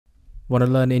Want to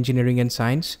learn engineering and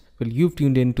science? Well, you've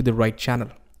tuned in to the right channel.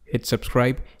 Hit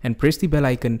subscribe and press the bell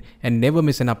icon and never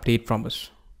miss an update from us.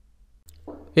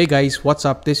 Hey guys, what's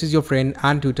up? This is your friend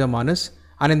and tutor Manas,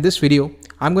 and in this video,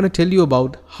 I'm going to tell you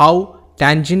about how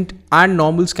tangent and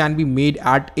normals can be made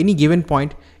at any given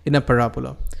point in a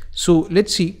parabola. So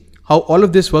let's see how all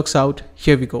of this works out.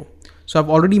 Here we go. So I've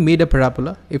already made a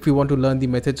parabola. If you want to learn the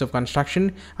methods of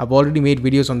construction, I've already made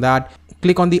videos on that.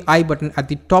 Click on the I button at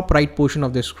the top right portion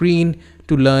of the screen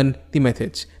to learn the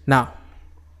methods. Now,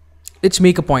 let's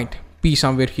make a point P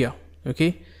somewhere here.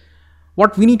 Okay.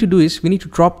 What we need to do is we need to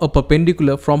drop a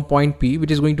perpendicular from point P,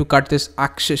 which is going to cut this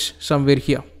axis somewhere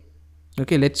here.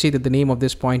 Okay. Let's say that the name of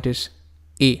this point is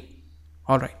A.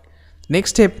 All right.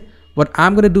 Next step, what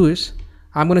I'm going to do is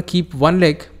I'm going to keep one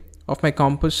leg of my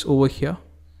compass over here,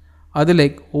 other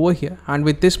leg over here, and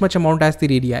with this much amount as the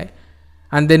radii,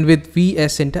 and then with V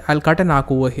as center, I'll cut an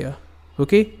arc over here.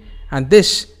 Okay. And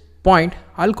this point,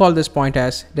 I'll call this point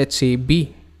as, let's say,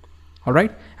 B. All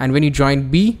right. And when you join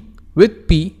B with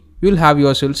P, you'll have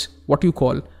yourselves what you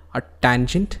call a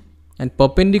tangent, and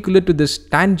perpendicular to this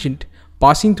tangent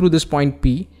passing through this point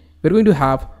P, we're going to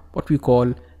have what we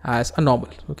call as a normal.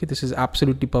 Okay. This is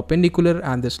absolutely perpendicular,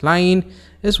 and this line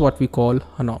is what we call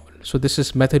a normal. So this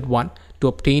is method one to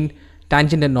obtain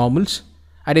tangent and normals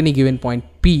at any given point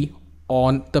P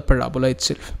on the parabola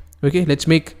itself. Okay. Let's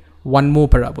make one more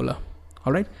parabola.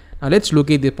 All right. Now let's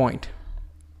locate the point.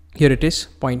 Here it is,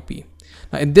 point P.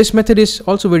 Now in this method is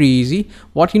also very easy.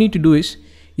 What you need to do is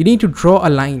you need to draw a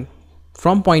line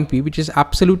from point P which is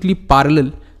absolutely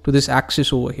parallel to this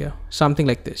axis over here, something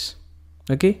like this.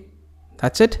 Okay.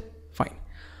 That's it. Fine.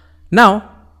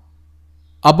 Now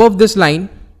above this line,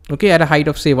 okay, at a height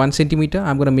of say 1 centimeter,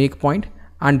 I'm going to make a point,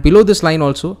 and below this line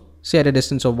also, say at a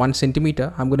distance of 1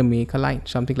 centimeter, I'm going to make a line,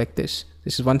 something like this.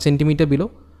 This is 1 centimeter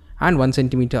below and 1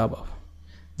 centimeter above.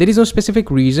 There is no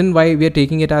specific reason why we are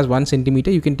taking it as 1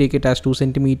 centimeter. You can take it as 2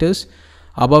 centimeters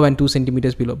above and 2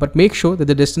 centimeters below, but make sure that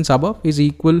the distance above is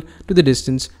equal to the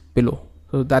distance below.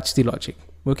 So that's the logic.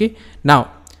 Okay.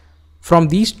 Now from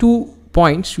these 2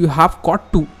 points, you have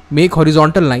got to make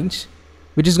horizontal lines,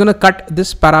 which is going to cut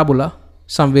this parabola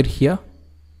somewhere here.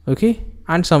 Okay.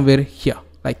 And somewhere here,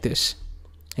 like this.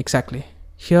 Exactly.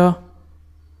 Here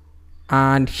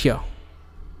and here.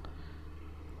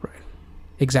 Right.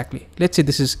 Exactly. Let's say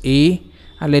this is A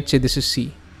and let's say this is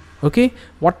C. Okay.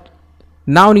 What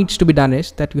now needs to be done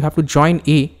is that you have to join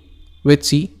A with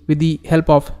C with the help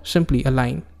of simply a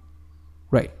line.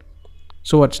 Right.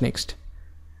 So what's next?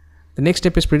 The next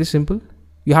step is pretty simple.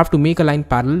 You have to make a line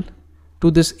parallel to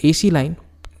this AC line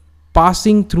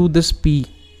passing through this P.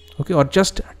 Okay, or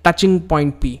just touching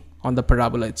point P on the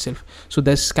parabola itself. So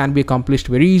this can be accomplished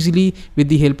very easily with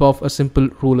the help of a simple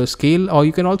ruler scale, or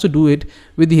you can also do it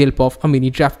with the help of a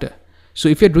mini drafter. So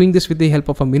if you're doing this with the help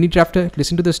of a mini drafter,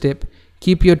 listen to the step.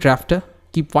 Keep your drafter,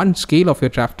 keep one scale of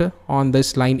your drafter on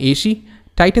this line AC,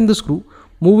 tighten the screw,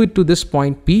 move it to this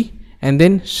point P, and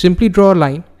then simply draw a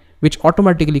line which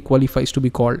automatically qualifies to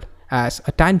be called as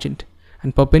a tangent.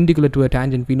 And perpendicular to a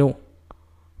tangent, we know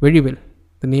very well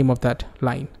the name of that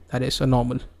line, that is a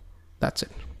normal. That's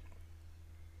it.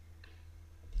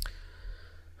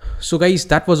 So guys,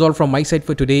 that was all from my side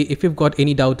for today. If you've got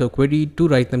any doubt or query, do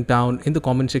write them down in the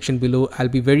comment section below. I'll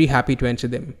be very happy to answer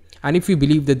them. And if you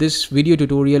believe that this video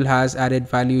tutorial has added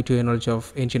value to your knowledge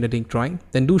of engineering drawing,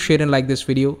 then do share and like this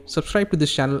video, subscribe to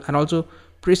this channel, and also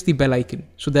press the bell icon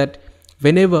so that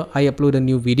whenever I upload a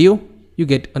new video, you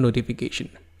get a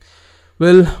notification.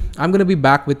 Well, I'm going to be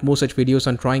back with more such videos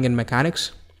on drawing and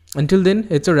mechanics. Until then,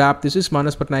 it's a wrap. This is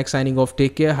Manas Patnaik signing off.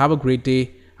 Take care, have a great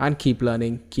day, and keep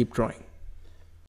learning, keep drawing.